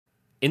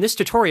In this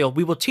tutorial,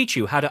 we will teach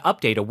you how to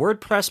update a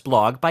WordPress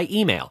blog by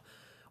email.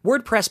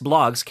 WordPress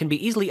blogs can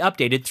be easily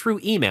updated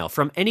through email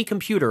from any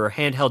computer or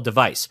handheld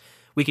device.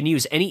 We can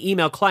use any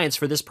email clients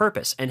for this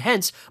purpose, and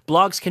hence,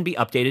 blogs can be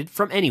updated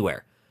from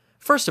anywhere.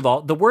 First of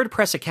all, the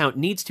WordPress account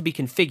needs to be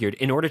configured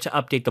in order to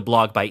update the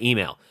blog by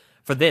email.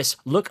 For this,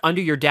 look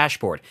under your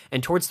dashboard,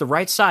 and towards the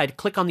right side,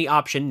 click on the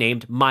option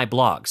named My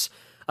Blogs.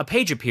 A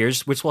page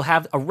appears which will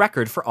have a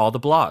record for all the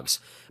blogs.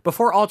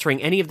 Before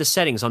altering any of the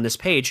settings on this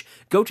page,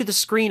 go to the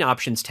Screen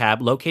Options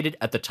tab located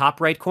at the top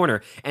right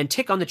corner and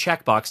tick on the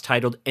checkbox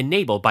titled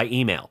Enable by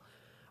Email.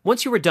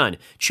 Once you are done,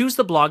 choose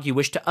the blog you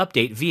wish to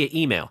update via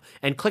email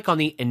and click on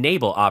the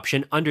Enable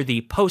option under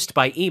the Post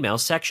by Email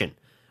section.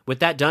 With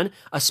that done,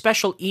 a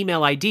special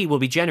email ID will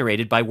be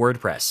generated by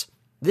WordPress.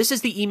 This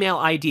is the email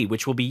ID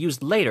which will be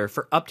used later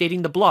for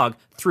updating the blog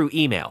through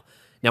email.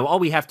 Now all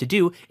we have to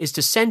do is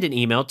to send an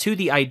email to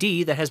the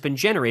ID that has been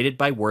generated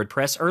by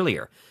WordPress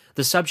earlier.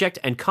 The subject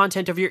and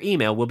content of your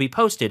email will be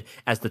posted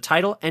as the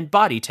title and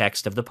body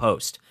text of the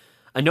post.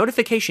 A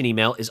notification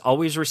email is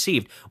always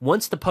received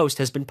once the post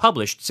has been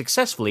published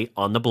successfully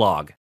on the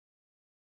blog.